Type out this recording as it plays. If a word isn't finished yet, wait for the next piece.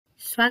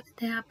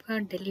स्वागत है आपका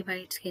डेली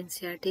बाइट्स के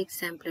एनसीईआरटी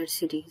एग्जाम्पलर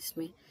सीरीज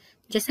में।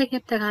 जैसा कि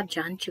अब तक आप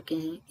जान चुके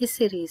हैं, इस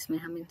सीरीज में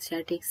हम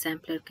एनसीईआरटी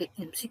एग्जाम्पलर के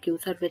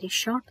एमसीक्यूज और very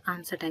short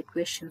answer type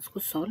questions को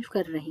सॉल्व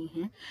कर रहे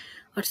हैं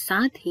और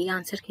साथ ही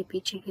आंसर के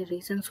पीछे के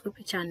रीजंस को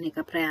भी जानने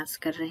का प्रयास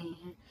कर रहे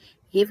हैं।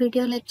 ये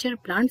video lecture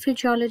plant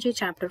physiology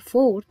chapter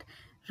 4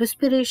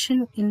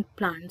 respiration in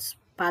plants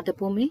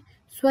पादपों में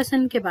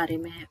श्वसन के बारे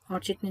में है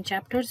और जितने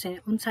चैप्टर्स हैं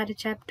उन सारे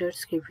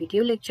चैप्टर्स के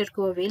वीडियो लेक्चर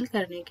को अवेल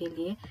करने के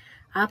लिए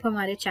आप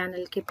हमारे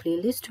चैनल के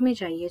प्लेलिस्ट में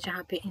जाइए,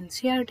 जहाँ पे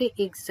एनसीईआरटी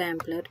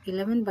एग्जाम्पलर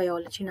 11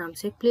 बायोलॉजी नाम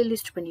से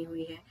प्लेलिस्ट बनी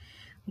हुई है।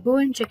 Go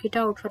and check it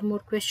out for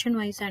more question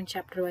wise and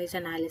chapter wise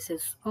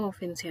analysis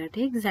of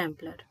NCERT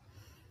exemplar.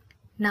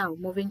 Now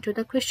moving to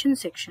the question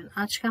section.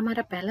 आज का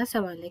हमारा पहला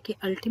सवाल है कि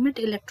ultimate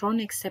electron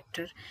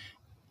acceptor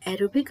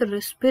aerobic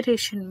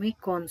respiration में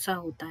कौन सा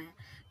होता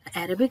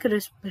है। एरोबिक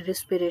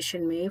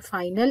रेस्पिरेशन में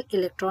फाइनल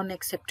इलेक्ट्रॉन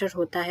एक्सेप्टर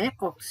होता है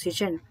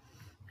oxygen,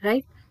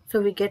 right. So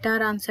we get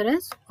our answer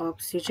as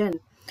oxygen.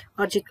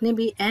 और जितने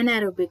भी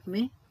एनएरोबिक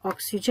में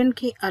ऑक्सीजन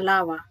के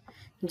अलावा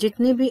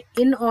जितने भी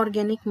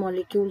इनऑर्गेनिक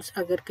मॉलिक्यूल्स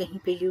अगर कहीं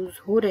पे यूज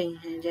हो रहे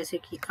हैं, जैसे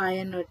कि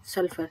आयरन और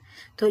सल्फर,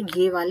 तो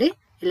ये वाले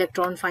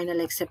इलेक्ट्रॉन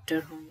फाइनल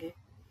एक्सेप्टर होंगे।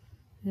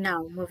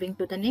 Now moving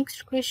to the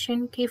next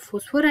question कि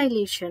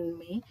फोस्फोराइलेशन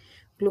में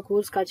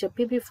ग्लूकोज का जब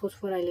भी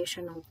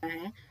फोस्फोराइलेशन होता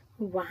है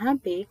वहाँ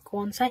पे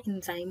कौन सा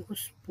एंजाइम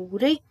उस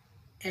पूरे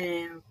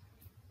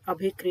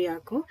अभिक्रिया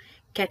को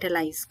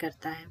कैटेलाइज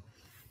करता है।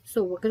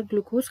 सो अगर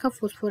ग्लूकोज का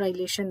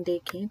फोस्फोराइलेशन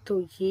देखें तो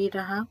ये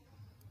रहा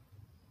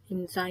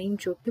एंजाइम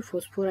जो कि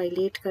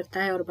फोस्फोराइलेट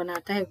करता है और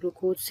बनाता है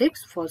ग्लूकोज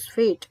 6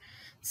 फॉस्फेट।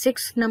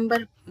 6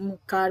 नंबर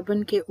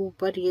कार्बन के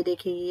ऊपर ये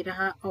देखिए, ये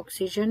रहा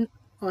ऑक्सीजन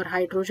और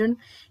हाइड्रोजन,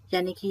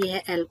 यानी कि ये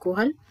है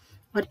अल्कोहल,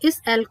 और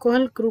इस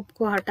अल्कोहल ग्रुप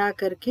को हटा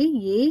करके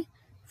ये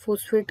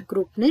फॉस्फेट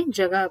ग्रुप ने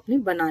जगह अपनी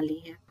बना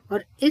ली है।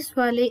 और इस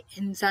वाले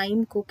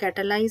एंजाइम को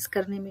कैटालाइज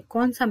करने में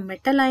कौन सा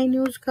मेटल आयन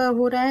यूज का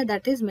हो रहा है,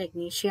 दैट इज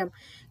मैग्नीशियम।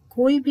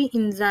 कोई भी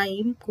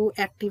एंजाइम को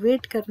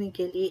एक्टिवेट करने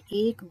के लिए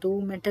 1-2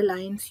 मेटल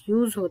आयन्स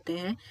यूज होते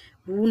हैं,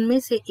 उनमें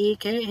से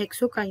एक है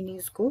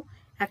हेक्सोकाइनेज को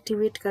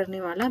एक्टिवेट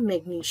करने वाला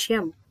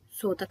magnesium.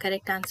 So the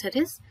correct answer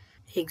is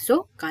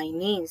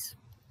hexokinase.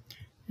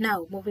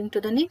 Now moving to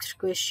the next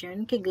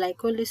question कि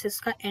ग्लाइकोलिसिस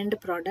का एंड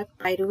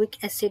प्रोडक्ट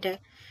पायरुविक एसिड है।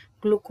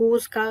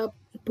 ग्लूकोज का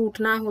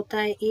टूटना होता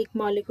है, एक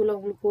मॉलिक्यूल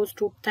ऑफ ग्लूकोज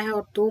टूटता है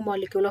और 2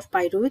 मॉलिक्यूल ऑफ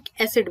पायरुविक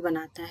एसिड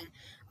बनाता है,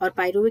 और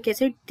पायरुविक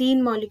एसिड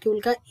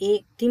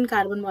 3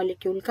 कार्बन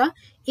मॉलिक्यूल का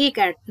एक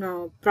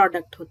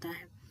प्रोडक्ट होता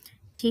है।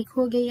 ठीक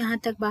हो गई यहाँ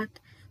तक बात।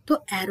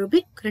 तो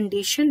एरोबिक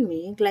कंडीशन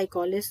में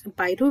ग्लाइकोलिस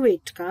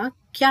पायरुवेट का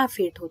क्या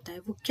फेट होता है,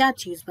 वो क्या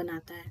चीज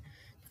बनाता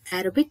है।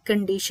 एरोबिक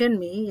कंडीशन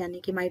में यानी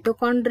कि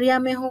माइटोकॉन्ड्रिया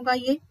में होगा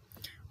ये,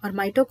 और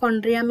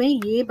माइटोकॉन्ड्रिया में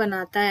ये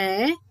बनाता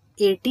है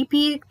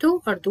एटीपी एक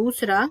तो, और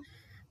दूसरा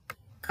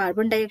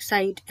कार्बन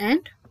डाइऑक्साइड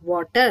एंड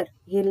वाटर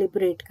ये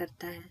लिबरेट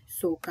करता है।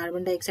 So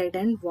carbon dioxide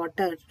and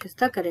water is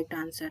the correct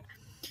answer.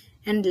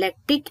 And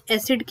lactic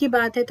acid की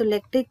बात है तो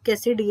लैक्टिक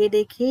एसिड ये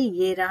देखिए,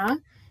 ये रहा,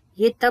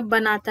 ये तब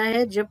बनाता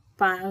है जब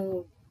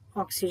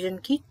ऑक्सीजन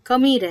की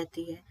कमी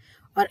रहती है।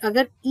 और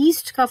अगर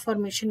ईस्ट का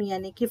फॉर्मेशन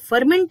यानी कि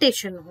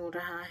फर्मेंटेशन हो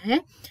रहा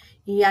है,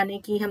 यानी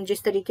कि हम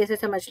जिस तरीके से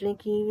समझ लें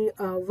कि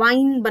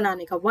वाइन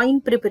बनाने का, वाइन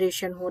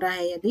प्रिपरेशन हो रहा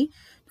है यदि,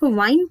 तो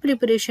वाइन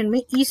प्रिपरेशन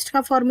में ईस्ट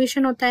का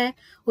फॉर्मेशन होता है,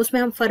 उसमें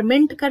हम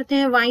फर्मेंट करते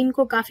हैं वाइन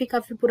को काफी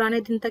पुराने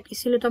दिन तक।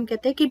 इसीलिए तो हम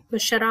कहते हैं कि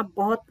शराब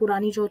बहुत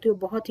पुरानी जो होती है वो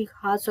बहुत ही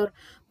खास और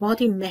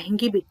बहुत ही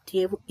महंगी बिकती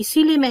है। वो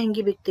इसीलिए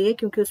महंगी बिकती है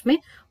क्योंकि उसमें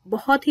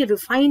बहुत ही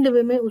रिफाइंड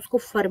वे में उसको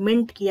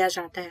फर्मेंट किया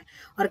जाता है।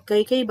 और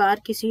कई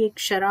बार किसी एक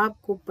शराब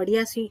को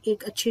बढ़िया सी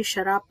एक अच्छी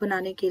शराब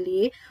बनाने के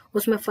लिए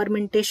उसमें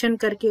फर्मेंटेशन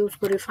करके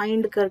उसको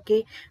रिफाइंड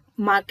करके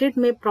मार्केट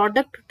में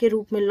प्रोडक्ट के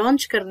रूप में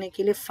लॉन्च करने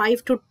के लिए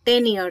 5 to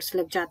 10 years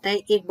लग जाता है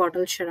एक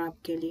बॉटल शराब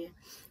के लिए।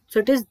 So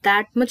it is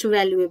that much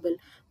valuable.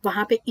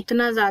 वहां पे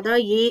इतना ज्यादा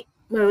ये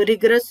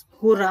रिगरस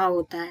हो रहा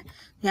होता है।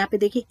 यहाँ पे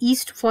देखिए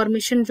ईस्ट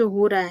फॉर्मेशन जो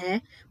हो रहा है,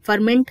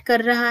 फर्मेंट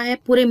कर रहा है,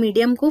 पूरे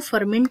मीडियम को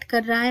फर्मेंट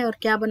कर रहा है और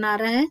क्या बना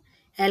रहा है,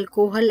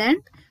 alcohol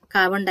and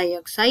carbon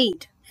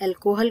dioxide.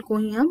 Alcohol को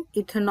ही हम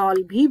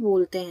इथेनॉल भी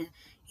बोलते हैं।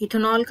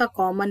 इथेनॉल का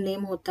कॉमन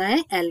नेम होता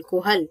है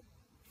alcohol.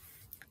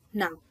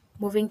 Now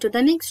moving to the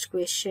next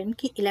question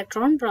कि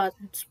इलेक्ट्रॉन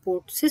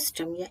ट्रांसपोर्ट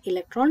सिस्टम या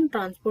electron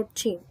transport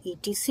chain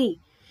etc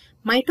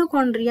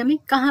mitochondria में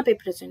कहाँ पे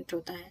प्रेजेंट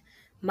होता है।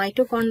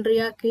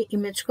 माइटोकॉन्ड्रिया के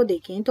इमेज को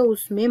देखें तो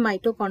उसमें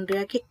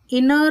माइटोकॉन्ड्रिया के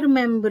इनर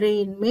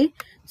मेम्ब्रेन में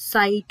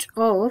साइट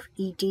ऑफ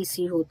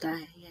ईटीसी होता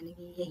है, यानी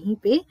कि यहीं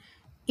पे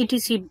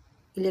ईटीसी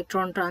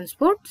इलेक्ट्रॉन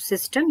ट्रांसपोर्ट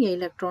सिस्टम या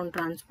इलेक्ट्रॉन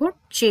ट्रांसपोर्ट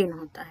चेन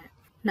होता है।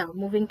 Now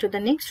moving to the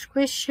next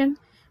question,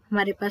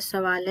 हमारे पास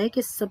सवाल है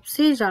कि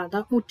सबसे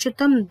ज्यादा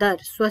उच्चतम दर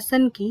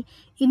श्वसन की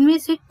इनमें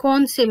से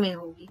कौन से में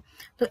होगी।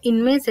 तो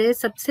इनमें से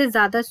सबसे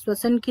ज्यादा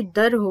श्वसन की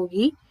दर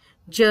होगी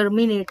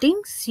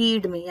जर्मिनेटिंग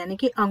सीड में, यानी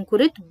कि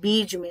अंकुरित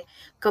बीज में।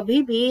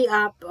 कभी भी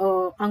आप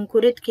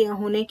अंकुरित के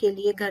होने के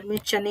लिए घर में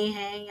चने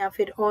हैं या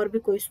फिर और भी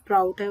कोई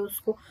स्प्राउट है,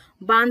 उसको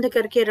बांध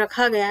करके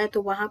रखा गया है,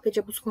 तो वहां पे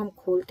जब उसको हम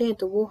खोलते हैं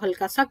तो वो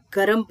हल्का सा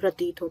गर्म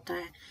प्रतीत होता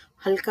है,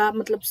 हल्का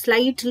मतलब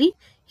स्लाइटली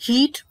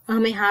हीट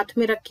हमें हाथ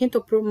में रखें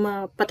तो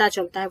पता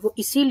चलता है। वो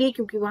इसीलिए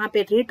क्योंकि वहां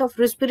पे रेट ऑफ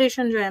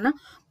रेस्पिरेशन जो है ना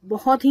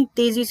बहुत ही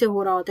तेजी से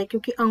हो रहा होता है,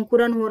 क्योंकि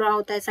अंकुरन हो रहा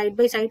होता है साइड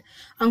बाय साइड।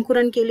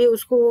 अंकुरन के लिए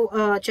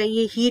उसको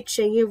चाहिए हीट,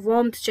 चाहिए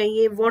वार्मथ,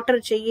 चाहिए वाटर,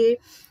 चाहिए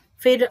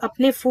फिर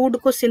अपने फूड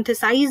को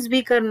सिंथेसाइज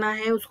भी करना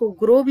है, उसको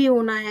ग्रो भी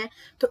होना है।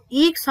 तो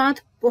एक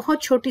साथ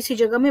बहुत छोटी सी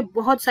जगह में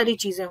बहुत सारी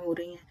चीजें हो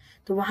रही हैं,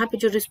 तो वहां पे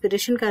जो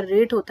रिस्पिरेशन का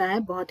रेट होता है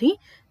बहुत ही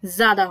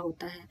ज्यादा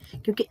होता है,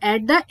 क्योंकि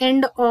at the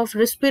end of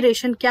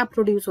respiration क्या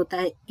प्रोड्यूस होता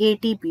है,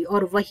 एटीपी,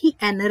 और वही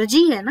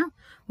एनर्जी है ना,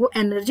 वो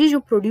एनर्जी जो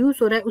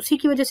प्रोड्यूस हो रहा है उसी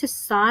की वजह से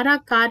सारा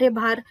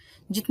कार्यभार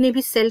जितने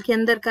भी सेल के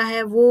अंदर का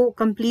है वो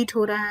कंप्लीट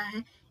हो रहा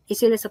है।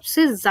 इसीलिए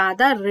सबसे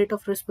ज्यादा rate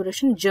of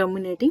respiration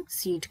germinating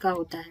seed का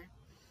होता है।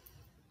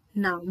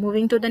 Now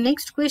moving to the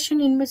next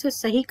question, इनमें से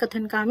सही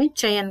कथन का हमें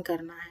चयन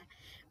करना है।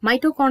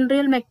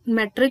 माइटोकॉन्ड्रियल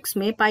मैट्रिक्स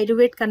में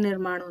पाइरुवेट का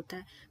निर्माण होता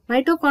है।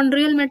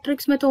 माइटोकॉन्ड्रियल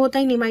मैट्रिक्स में तो होता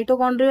ही नहीं,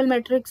 माइटोकॉन्ड्रियल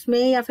मैट्रिक्स में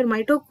या फिर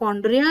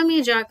माइटोकॉन्ड्रिया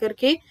में जाकर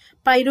के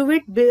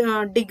पाइरुवेट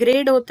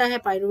डिग्रेड होता है,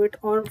 पाइरुवेट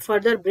और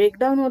फर्दर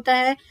ब्रेकडाउन होता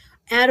है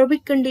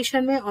एरोबिक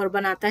कंडीशन में और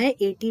बनाता है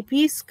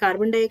ATP,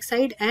 carbon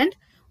dioxide and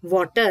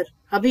water.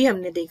 अभी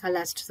हमने देखा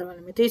लास्ट सवाल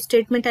में, तो ये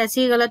स्टेटमेंट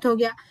ऐसे ही गलत हो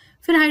गया।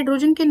 फिर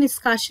हाइड्रोजन के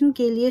निष्कासन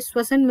के लिए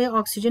श्वसन में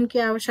ऑक्सीजन की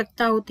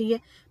आवश्यकता होती है,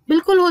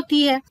 बिल्कुल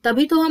होती है,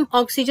 तभी तो हम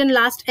oxygen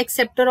last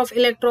acceptor of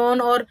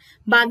electron, और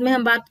बाद में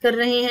हम बात कर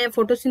रहे हैं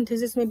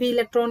फोटोसिंथेसिस में भी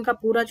इलेक्ट्रॉन का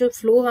पूरा जो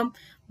फ्लो हम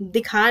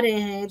दिखा रहे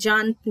हैं,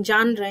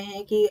 जान रहे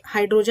हैं कि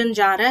हाइड्रोजन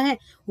जा रहा है,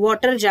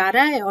 वाटर जा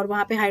रहा है और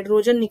वहां पे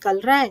हाइड्रोजन निकल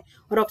रहा है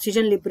और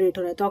ऑक्सीजन लिबरेट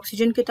हो रहा है, तो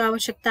ऑक्सीजन की तो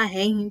आवश्यकता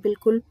है ही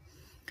बिल्कुल।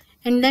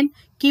 एंड देन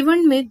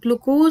कीवंड में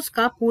ग्लूकोज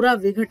का पूरा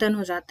विघटन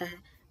हो जाता है,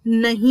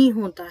 नहीं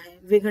होता है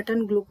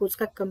विघटन, ग्लूकोज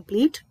का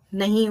कंप्लीट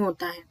नहीं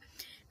होता है।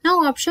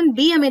 नाउ ऑप्शन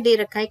बी हमें दे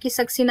रखा है कि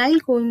सक्सिनाइल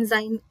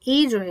कोएंजाइम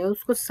ए जो है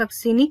उसको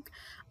सक्सिनिक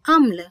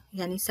अम्ल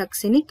यानी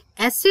सक्सिनिक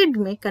एसिड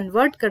में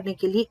कन्वर्ट करने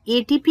के लिए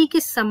एटीपी के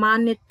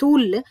सामान्य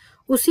तुल्य,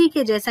 उसी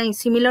के जैसा ही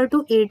सिमिलर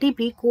टू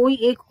एटीपी कोई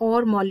एक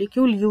और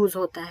मॉलिक्यूल यूज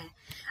होता है।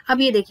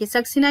 अब ये देखिए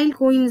सक्सिनाइल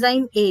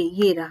कोएंजाइम ए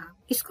ये रहा,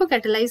 इसको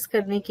कैटेलाइज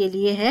करने के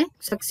लिए है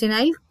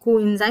सक्सिनाइल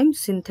कोएंजाइम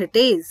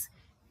सिंथेटेज,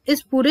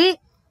 इस पूरे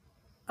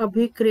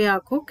अभिक्रिया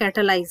को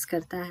कैटेलाइज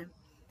करता है।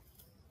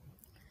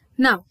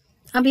 नाउ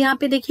अब यहाँ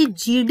पे देखिए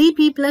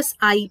GDP plus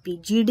IP,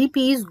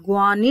 GDP is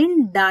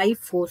guanine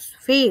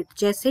diphosphate,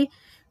 जैसे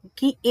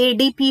कि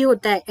एडीपी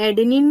होता है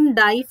एडेनिन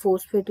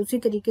डाइफोस्फेट, उसी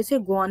तरीके से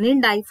ग्वानिन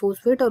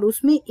डाइफोस्फेट, और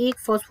उसमें एक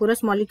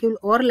फास्फोरस मॉलिक्यूल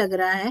और लग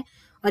रहा है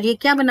और ये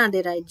क्या बना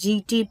दे रहा है,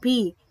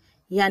 जीटीपी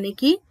यानी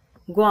कि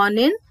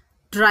ग्वानिन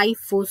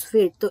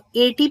ट्राइफोस्फेट। तो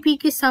एटीपी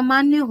के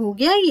सामान्य हो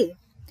गया ये,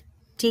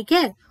 ठीक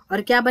है,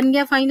 और क्या बन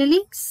गया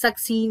फाइनली,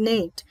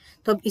 सक्सीनेट।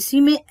 तो अब इसी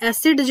में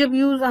एसिड जब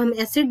हम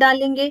एसिड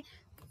डालेंगे,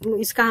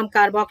 इसका हम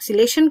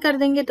कार्बोक्सिलेशन कर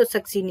देंगे तो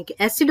सक्सीनिक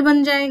एसिड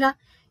बन जाएगा।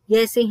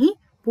 ये ऐसे ही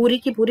पूरी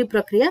की पूरी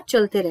प्रक्रिया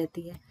चलते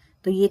रहती है,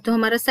 तो ये तो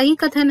हमारा सही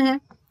कथन है।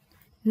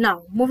 Now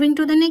moving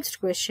to the next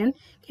question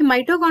कि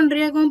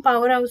माइटोकॉन्ड्रिया को हम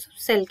पावर हाउस ऑफ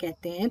सेल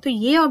कहते हैं, तो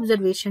ये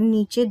ऑब्जर्वेशन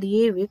नीचे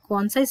दिए हुए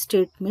कौन सा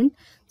स्टेटमेंट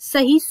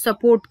सही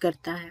सपोर्ट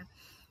करता है।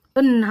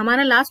 तो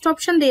हमारा लास्ट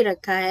ऑप्शन दे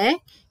रखा है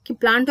कि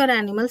प्लांट और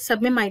एनिमल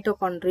सब में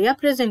माइटोकॉन्ड्रिया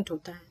प्रेजेंट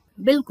होता है,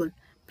 बिल्कुल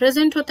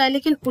प्रेजेंट होता है,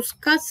 लेकिन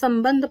उसका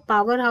संबंध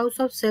पावर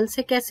हाउस ऑफ सेल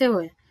से कैसे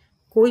हो,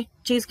 कोई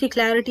चीज की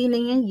क्लैरिटी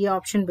नहीं है, ये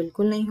ऑप्शन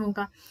बिल्कुल नहीं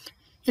होगा।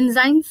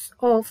 Enzymes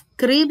of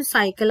Krebs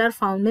cycle are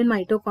found in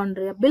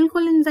mitochondria,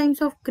 बिल्कुल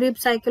enzymes of Krebs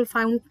cycle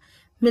found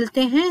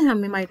मिलते हैं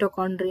हमें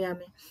माइटोकॉन्ड्रिया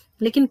में,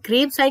 लेकिन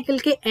क्रेब साइकिल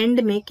के एंड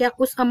में क्या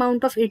उस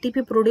अमाउंट ऑफ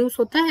एटीपी प्रोड्यूस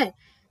होता है,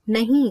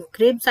 नहीं,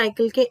 क्रेब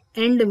साइकिल के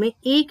एंड में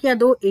 1 या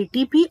 2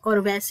 एटीपी और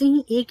वैसे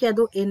ही 1 या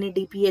 2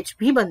 एनएडीपीएच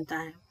भी बनता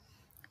है।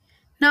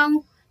 नाउ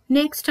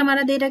नेक्स्ट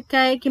हमारा दे रखा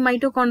है कि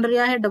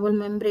माइटोकॉन्ड्रिया है डबल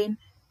मेम्ब्रेन,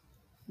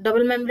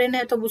 डबल मेम्ब्रेन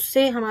है तो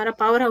उससे हमारा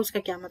पावर हाउस का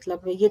क्या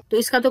मतलब है, ये तो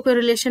इसका तो कोई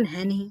रिलेशन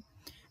है नहीं।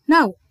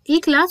 नाउ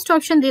एक लास्ट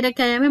ऑप्शन दे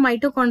रखा है हमें,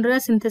 माइटोकॉन्ड्रिया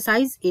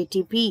सिंथेसाइज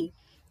एटीपी,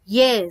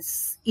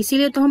 यस,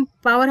 इसीलिए तो हम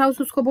पावर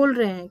हाउस उसको बोल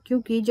रहे हैं,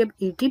 क्योंकि जब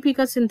एटीपी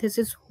का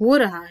सिंथेसिस हो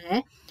रहा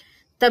है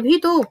तभी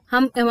तो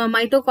हम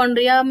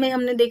माइटोकॉन्ड्रिया में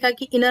हमने देखा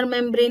कि इनर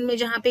मेम्ब्रेन में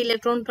जहाँ पे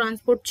इलेक्ट्रॉन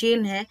ट्रांसपोर्ट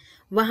चेन है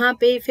वहां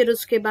पे फिर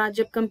उसके बाद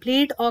जब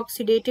कंप्लीट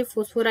ऑक्सीडेटिव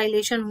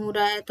फोस्फोराइलेशन हो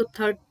रहा है तो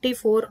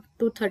 34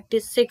 to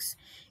 36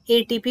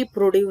 एटीपी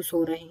प्रोड्यूस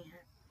हो रहे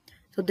हैं।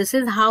 तो this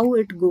is how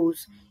it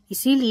goes,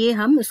 इसीलिए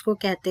हम इसको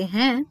कहते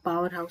हैं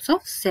power house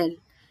of cell.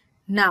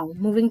 Now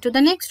moving to the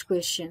next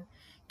question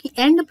कि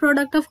and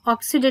product of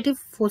oxidative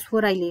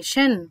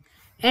phosphorylation,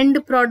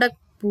 and product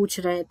पूछ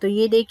रहे हैं, तो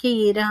ये देखिए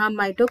ये रहा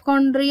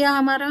माइटोकॉन्ड्रिया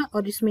हमारा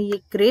और इसमें ये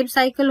क्रेब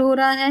साइकिल हो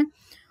रहा है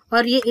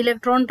और ये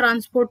इलेक्ट्रॉन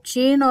ट्रांसपोर्ट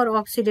चेन और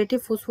ऑक्सीडेटिव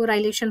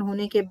फोस्फोराइलेशन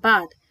होने के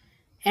बाद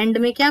एंड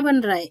में क्या बन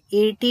रहा है,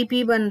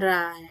 एटीपी बन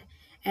रहा है।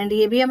 एंड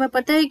ये भी हमें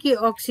पता है कि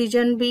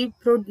ऑक्सीजन भी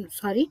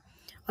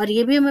और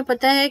ये भी हमें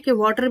पता है कि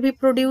वाटर भी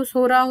प्रोड्यूस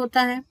हो रहा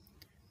होता है,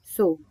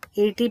 सो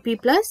ATP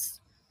plus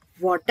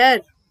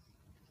water.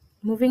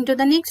 Moving to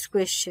the next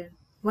question,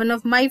 one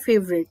of my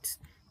favourites,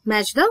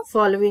 match the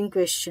following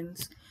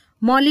questions.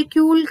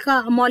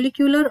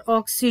 Molecular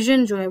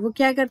oxygen जो है वो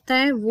क्या करता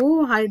है,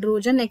 वो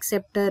हाइड्रोजन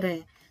एक्सेप्टर है,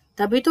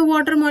 तभी तो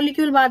वाटर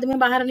मॉलिक्यूल बाद में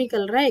बाहर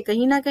निकल रहा है।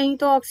 कहीं ना कहीं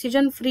तो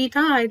ऑक्सीजन फ्री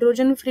था,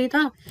 हाइड्रोजन फ्री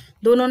था,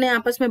 दोनों ने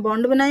आपस में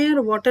बॉन्ड बनाया और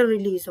वाटर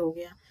रिलीज हो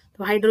गया।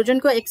 तो हाइड्रोजन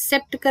को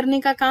एक्सेप्ट करने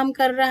का काम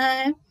कर रहा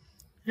है,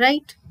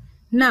 right.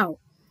 Now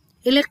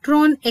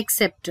electron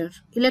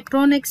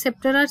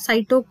acceptor are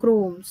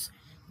cytochromes.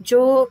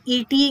 जो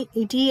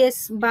ETS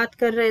बात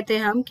कर रहे थे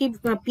हम कि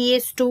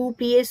PS2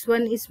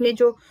 PS1, इसमें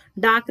जो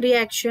डार्क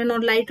रिएक्शन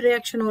और लाइट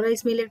रिएक्शन हो रहा है,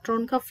 इसमें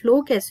इलेक्ट्रॉन का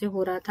फ्लो कैसे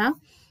हो रहा था,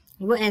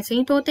 वो ऐसे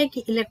ही तो होता है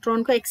कि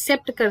इलेक्ट्रॉन को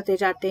एक्सेप्ट करते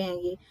जाते हैं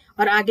ये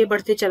और आगे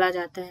बढ़ते चला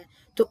जाता है।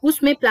 तो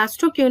उसमें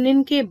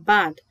प्लास्टोक्यूनिन के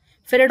बाद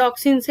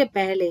फेरेडॉक्सिन से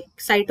पहले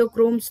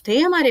साइटोक्रोम्स थे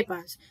हमारे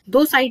पास,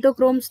 2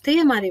 साइटोक्रोम्स थे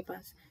हमारे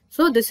पास।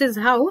 So this is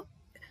how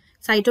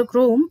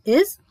cytochrome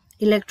is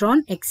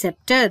electron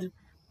acceptor.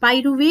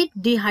 Pyruvate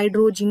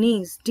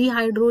dehydrogenase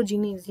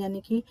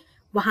यानी कि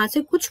वहां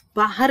से कुछ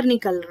बाहर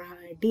निकल रहा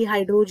है,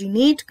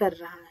 डिहाइड्रोजिनेट कर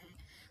रहा है,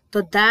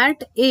 तो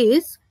that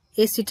is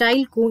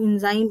acetyl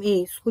coenzyme A,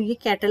 इसको ये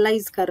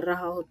कैटालाइज कर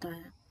रहा होता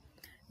है।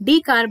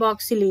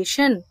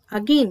 डीकार्बोक्सिलेशन,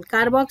 अगेन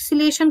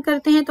कार्बोक्सिलेशन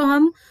करते हैं तो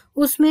हम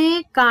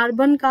उसमें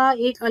कार्बन का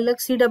एक अलग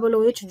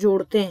COOH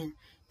जोड़ते हैं,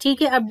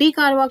 ठीक है। अब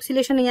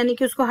डीकार्बोक्सिलेशन यानी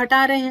कि उसको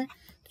हटा रहे हैं,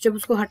 जब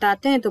उसको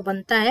हटाते हैं तो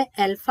बनता है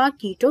alpha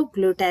keto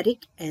glutaric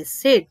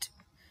acid.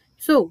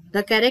 So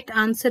the correct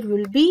answer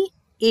will be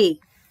A.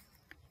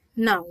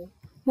 Now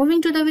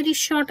moving to the very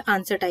short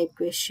answer type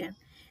question.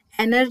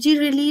 Energy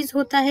release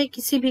होता है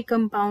किसी भी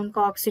कंपाउंड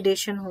का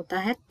ऑक्सीडेशन होता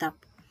है तब,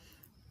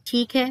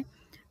 ठीक है,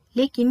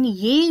 लेकिन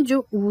ये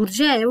जो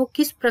ऊर्जा है वो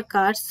किस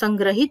प्रकार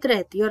संग्रहित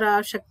रहती है और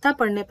आवश्यकता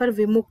पड़ने पर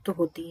विमुक्त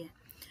होती है।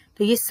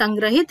 तो ये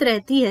संग्रहित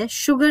रहती है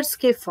शुगर्स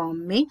के फॉर्म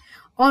में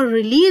और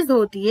रिलीज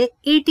होती है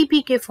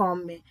ATP के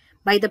फॉर्म में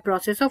by the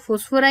process of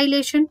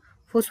phosphorylation.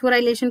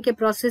 Phosphorylation के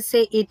प्रोसेस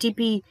से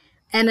ATP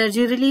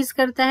एनर्जी रिलीज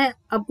करता है।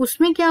 अब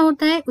उसमें क्या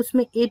होता है,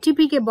 उसमें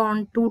ATP के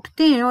बॉन्ड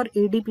टूटते हैं और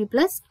ADP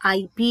प्लस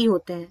IP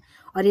होते हैं,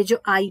 और ये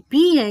जो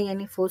IP है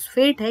यानी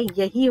फोस्फेट है,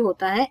 यही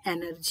होता है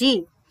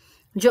एनर्जी,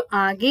 जो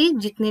आगे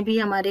जितने भी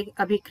हमारे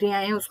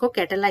अभिक्रियाएं हैं उसको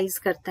कैटालाइज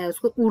करता है,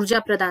 उसको ऊर्जा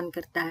प्रदान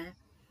करता है।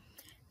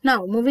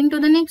 Now moving to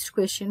the next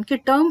question कि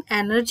टर्म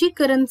एनर्जी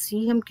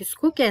करेंसी हम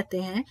किसको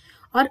कहते हैं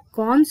और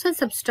कौन सा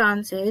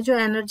सब्सटेंस है जो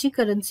एनर्जी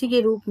करेंसी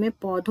के रूप में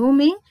पौधों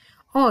में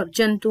और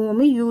जंतुओं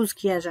में यूज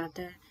किया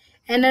जाता है।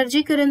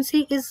 Energy currency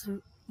is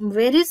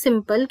very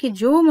simple कि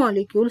जो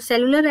मॉलिक्यूल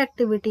सेलुलर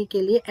एक्टिविटी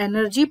के लिए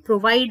एनर्जी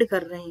प्रोवाइड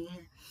कर रहे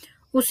हैं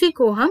उसी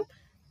को हम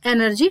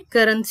एनर्जी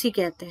करेंसी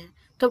कहते हैं।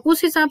 तो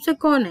उस हिसाब से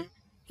कौन है,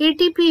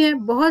 ATP है।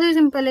 बहुत ही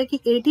सिंपल है कि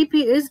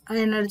ATP is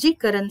energy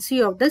currency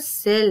of the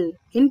cell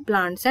in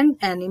plants and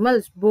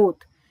animals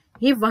both,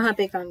 ये वहां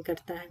पे काम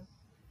करता है।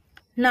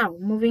 Now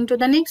moving to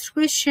the next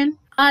question,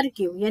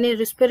 RQ यानी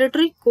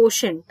respiratory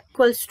quotient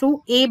equals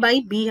to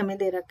A/B हमें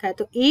दे रखा है।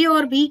 तो A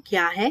और B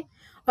क्या है,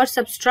 और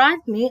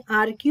सबस्ट्रेट में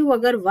RQ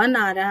अगर 1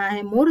 आ रहा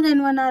है, मोर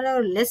देन 1 आ रहा है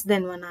और लेस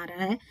देन 1 आ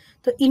रहा है,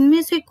 तो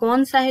इनमें से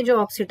कौन सा है जो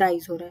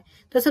ऑक्सीडाइज हो रहा है।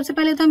 तो सबसे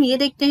पहले तो हम ये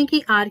देखते हैं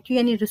कि RQ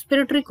यानी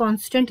respiratory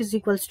constant is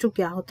equals to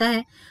क्या होता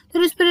है। तो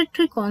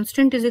respiratory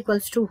constant is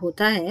equals to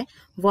होता है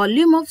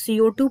volume of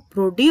CO2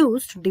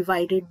 produced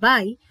divided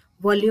by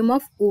volume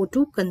of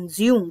O2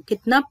 consume.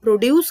 कितना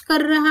प्रोड्यूस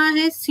कर रहा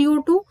है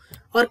CO2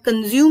 और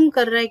कंज्यूम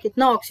कर रहा है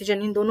कितना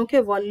ऑक्सीजन, इन दोनों के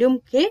वॉल्यूम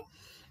के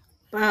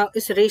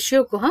इस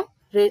रेशियो को हम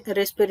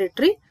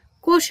रेस्पिरेटरी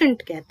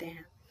कोशेंट कहते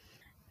हैं।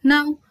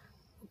 नाउ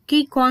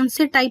कि कौन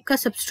से टाइप का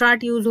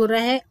सबस्ट्रेट यूज हो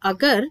रहा है,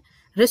 अगर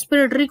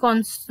रेस्पिरेटरी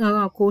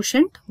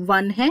कोशेंट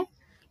 1 है,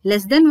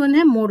 लेस देन 1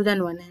 है, मोर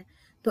देन 1 है।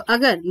 तो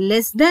अगर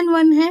लेस देन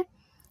 1 है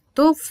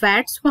तो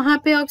फैट्स वहां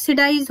पे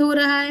ऑक्सीडाइज हो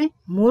रहा है,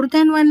 मोर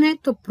देन 1 है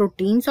तो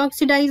प्रोटीन्स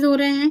ऑक्सीडाइज हो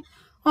रहे हैं,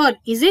 और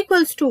इज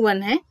इक्वल्स टू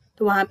 1 है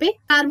तो वहां पे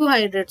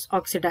कार्बोहाइड्रेट्स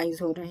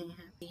ऑक्सीडाइज हो रहे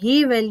हैं।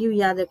 ये वैल्यू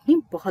याद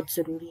रखनी बहुत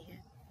जरूरी है।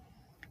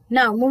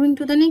 Now moving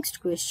to the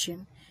next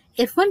question,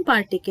 if one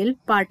particle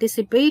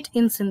participate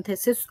in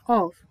synthesis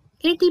of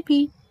ATP,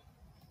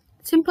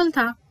 simple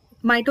था,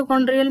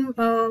 माइटोकॉन्ड्रियल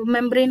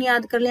मेम्ब्रेन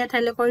याद कर लिया,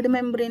 थैलेकॉइड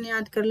मेम्ब्रेन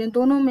याद कर लिया,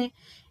 दोनों में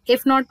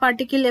if not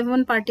particle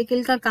F1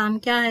 particle का काम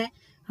क्या है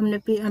हमने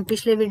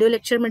पिछले वीडियो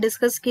लेक्चर में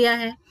डिस्कस किया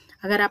है।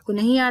 अगर आपको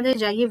नहीं याद है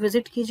जाइए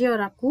विजिट कीजिए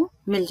और आपको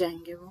मिल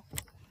जाएंगे वो।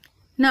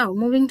 Now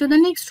moving to the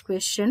next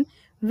question,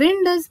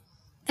 when does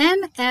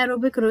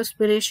एनाएरोबिक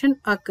respiration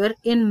occur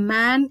in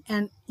man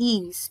and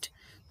east.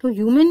 तो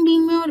ह्यूमन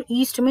बीइंग में और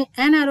ईस्ट में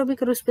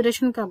एनाएरोबिक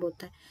रेस्पिरेशन कब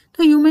होता है।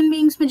 तो ह्यूमन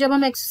बीइंग्स में जब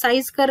हम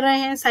एक्सरसाइज कर रहे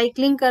हैं,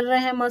 साइकिलिंग कर रहे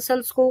हैं,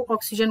 मसल्स को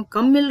ऑक्सीजन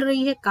कम मिल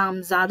रही है,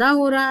 काम ज्यादा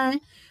हो रहा है,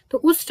 तो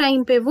उस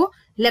टाइम पे वो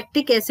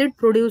लैक्टिक एसिड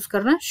प्रोड्यूस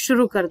करना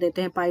शुरू कर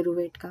देते हैं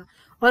पाइरुवेट का।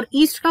 और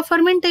ईस्ट का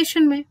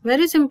फर्मेंटेशन में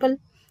वेरी सिंपल,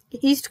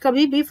 ईस्ट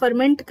कभी भी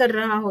फर्मेंट कर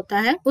रहा होता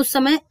है उस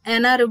समय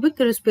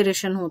एनाएरोबिक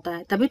रेस्पिरेशन होता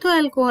है, तभी तो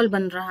अल्कोहल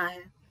बन रहा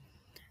है।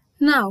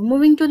 Now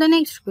moving to the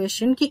next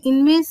question कि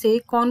इनमें से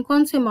कौन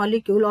कौन से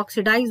मॉलिक्यूल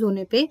ऑक्सीडाइज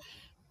होने पे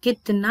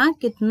कितना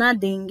कितना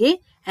देंगे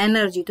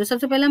एनर्जी। तो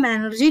सबसे पहले हम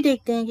एनर्जी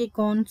देखते हैं कि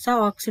कौन सा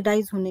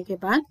ऑक्सीडाइज होने के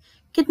बाद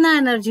कितना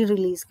एनर्जी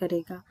रिलीज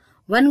करेगा।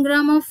 1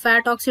 ग्राम ऑफ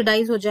फैट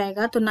ऑक्सीडाइज हो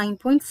जाएगा तो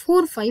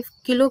 9.45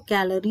 किलो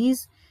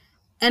कैलोरीज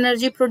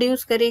एनर्जी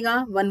प्रोड्यूस करेगा?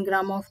 1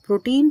 gram of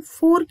protein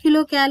 4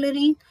 kilo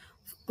calorie,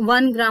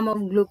 1 gram of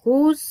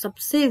glucose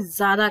सबसे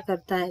ज्यादा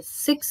करता है,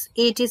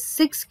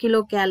 686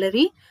 किलो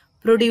कैलोरी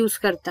प्रोड्यूस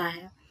करता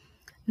है।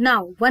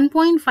 नाउ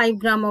 1.5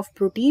 ग्राम ऑफ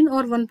प्रोटीन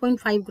और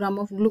 1.5 ग्राम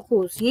ऑफ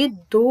ग्लूकोज, ये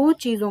दो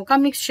चीजों का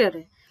मिक्सचर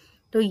है,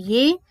 तो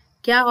ये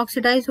क्या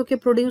ऑक्सीडाइज होके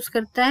प्रोड्यूस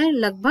करता है?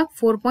 लगभग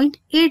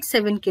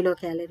 4.87 किलो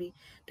कैलोरी।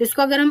 तो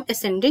इसको अगर हम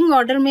असेंडिंग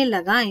ऑर्डर में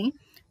लगाएं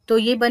तो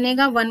ये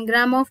बनेगा 1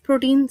 ग्राम ऑफ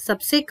प्रोटीन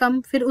सबसे कम,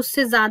 फिर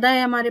उससे ज्यादा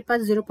है हमारे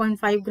पास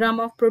 0.5 gram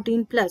of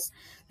protein plus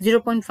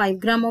 0.5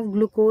 gram of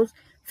glucose,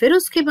 फिर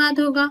उसके बाद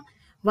होगा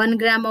 1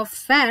 gram of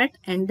fat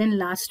and then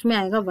last में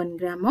आएगा 1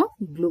 gram of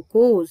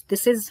glucose.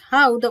 This is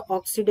how the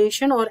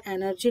oxidation और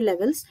energy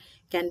levels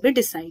can be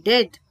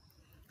decided.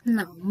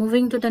 Now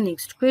moving to the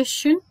next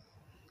question,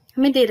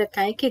 हमें दे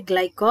रखा है कि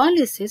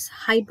ग्लाइकोलिसिस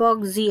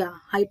हाइपोक्सिया,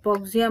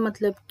 हाइपोक्सिया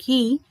मतलब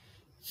कि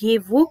ये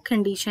वो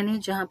कंडीशन है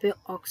जहाँ पे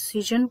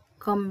ऑक्सीजन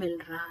कम मिल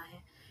रहा है।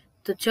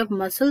 तो जब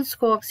मसल्स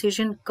को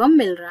ऑक्सीजन कम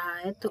मिल रहा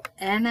है तो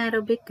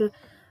एनाएरोबिक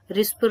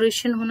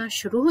रिस्पिरेशन होना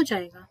शुरू हो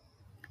जाएगा।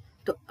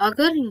 तो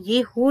अगर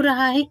ये हो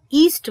रहा है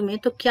ईस्ट में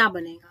तो क्या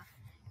बनेगा?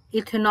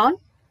 इथेनॉल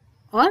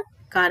और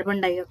कार्बन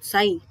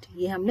डाइऑक्साइड,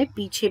 ये हमने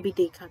पीछे भी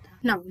देखा था।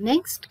 नाउ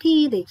नेक्स्ट की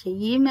ये देखिए,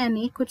 ये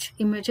मैंने कुछ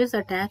इमेजेस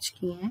अटैच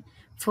किए हैं।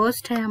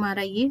 फर्स्ट है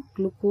हमारा ये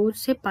ग्लूकोज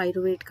से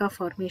पाइरुवेट का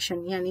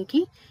फॉर्मेशन, यानी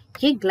कि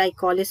ये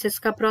ग्लाइकोलिसिस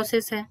का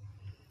प्रोसेस है।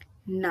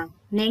 नाउ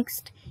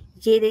नेक्स्ट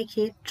ये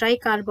देखिए ट्राई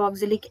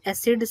कार्बोक्सिलिक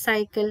एसिड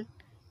साइकिल,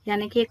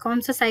 यानी कि ये कौन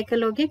सा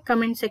साइकिल हो गया?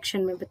 कमेंट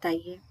सेक्शन में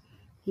बताइए।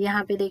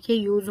 यहाँ पे देखिए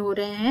यूज हो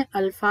रहे हैं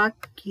alpha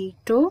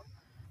keto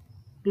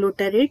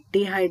glutarate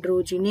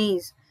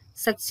dehydrogenase,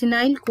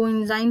 succinyl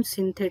coenzyme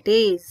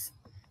synthetase,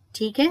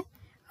 ठीक है।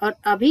 और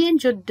अभी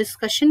जो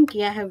डिस्कशन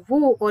किया है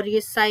वो और ये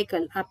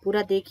साइकिल आप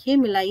पूरा देखिए,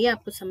 मिलाइए,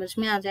 आपको समझ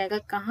में आ जाएगा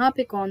कहाँ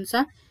पे कौन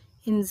सा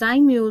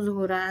एंजाइम यूज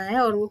हो रहा है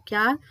और वो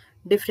क्या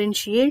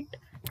डिफरेंशिएट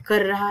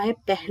कर रहा है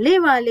पहले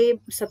वाले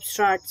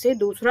सबस्ट्रेट से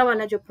दूसरा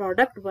वाला जो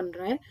प्रोडक्ट बन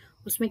रहा है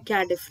उसमें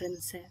क्या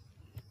डिफरेंस है।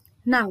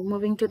 Now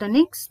moving to the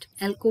next,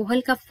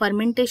 alcohol का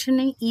फर्मेंटेशन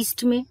है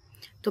ईस्ट में,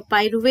 तो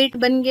पाइरुवेट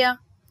बन गया।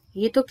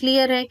 ये तो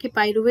क्लियर है कि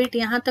पाइरुवेट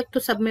यहाँ तक तो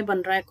सब में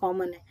बन रहा है,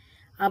 कॉमन है।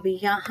 अब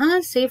यहाँ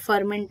से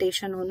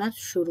फर्मेंटेशन होना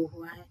शुरू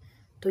हुआ है,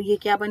 तो ये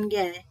क्या बन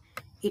गया है?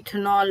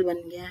 इथेनॉल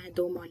बन गया है,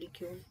 2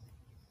 मॉलिक्यूल।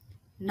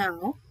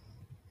 नाउ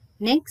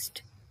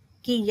नेक्स्ट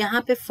कि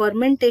यहाँ पे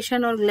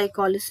फर्मेंटेशन और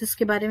ग्लाइकोलिसिस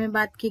के बारे में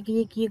बात की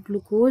गई कि ये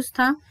ग्लूकोज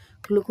था,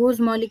 ग्लूकोज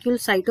मॉलिक्यूल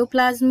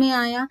साइटोप्लाज्म में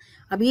आया।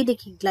 अब ये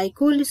देखिए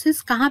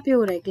ग्लाइकोलिसिस कहाँ पे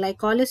हो रहा है?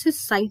 ग्लाइकोलिसिस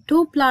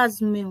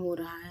साइटोप्लाज्म में हो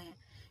रहा है,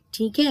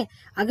 ठीक है।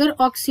 अगर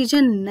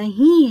ऑक्सीजन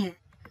नहीं है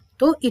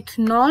तो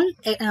इथेनॉल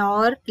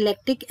और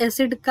लैक्टिक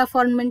एसिड का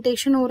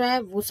फर्मेंटेशन हो रहा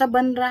है, वो सब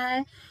बन रहा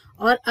है।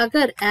 और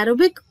अगर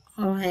एरोबिक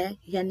है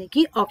यानी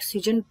कि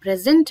ऑक्सीजन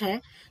प्रेजेंट है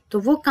तो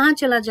वो कहाँ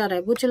चला जा रहा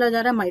है? वो चला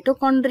जा रहा है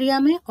माइटोकॉन्ड्रिया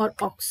में और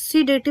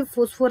ऑक्सीडेटिव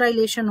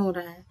फोस्फोराइलेशन हो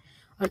रहा है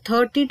और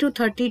 30 to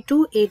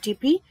 32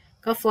 ATP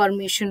का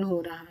फॉर्मेशन हो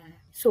रहा है।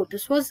 So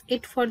this was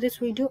it for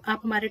this video.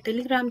 आप हमारे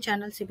टेलीग्राम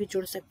चैनल से भी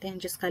जुड़ सकते हैं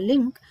जिसका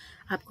लिंक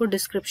आपको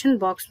डिस्क्रिप्शन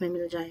बॉक्स में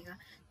मिल जाएगा।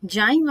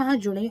 जाएं, वहां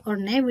जुड़ें और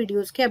नए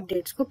वीडियोस के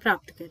अपडेट्स को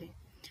प्राप्त करें।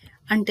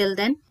 Until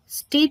then,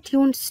 stay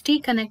tuned, stay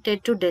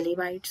connected to Daily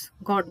Bites.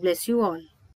 God bless you all.